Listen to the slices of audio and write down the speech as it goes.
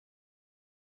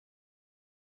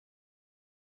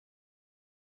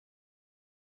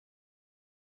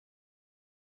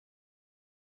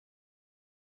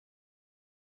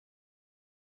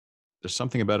There's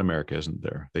something about America, isn't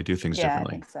there? They do things Yeah, I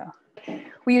differently. think so.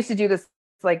 We used to do this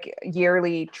like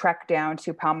yearly trek down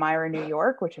to Palmyra, New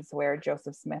York, which is where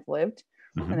Joseph Smith lived.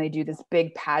 Mm-hmm. And they do this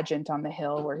big pageant on the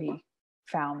hill where he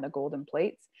found the golden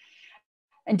plates.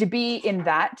 And to be in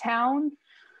that town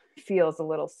feels a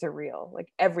little surreal.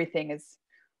 Like everything is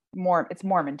it's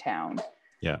Mormon town.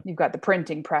 Yeah. You've got the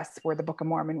printing press where the Book of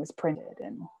Mormon was printed,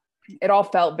 and it all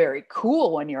felt very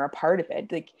cool when you're a part of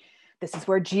it. Like, this is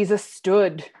where Jesus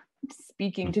stood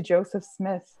speaking to Joseph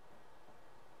Smith.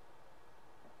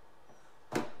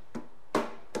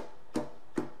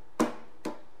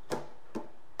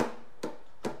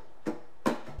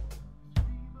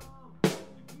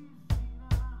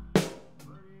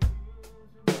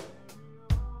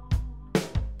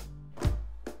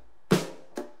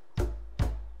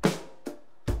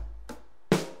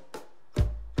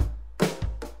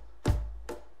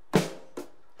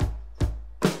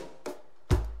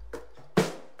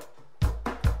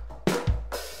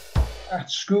 At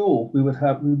school, we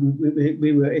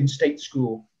were in state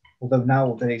school, although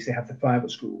nowadays they have the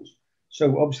private schools.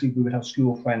 So obviously we would have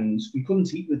school friends. We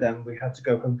couldn't eat with them. We had to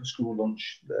go home for school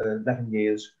lunch. 11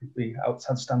 years, we had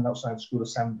to stand outside school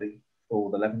assembly for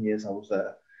the 11 years I was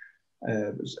there.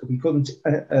 We couldn't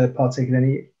partake in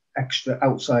any extra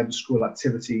outside of school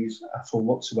activities at all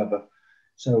whatsoever.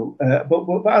 So,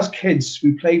 but as kids,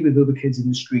 we played with other kids in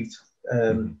the street,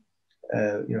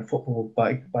 football,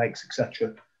 bikes,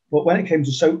 etc. But when it came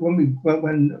to when we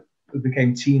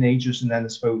became teenagers and then I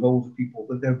suppose older people,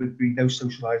 that there would be no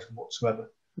socialising whatsoever.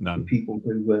 None. With people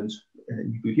who weren't.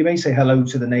 You may say hello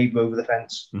to the neighbour over the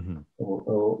fence,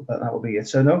 or that would be it.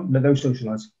 So no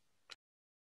socialising.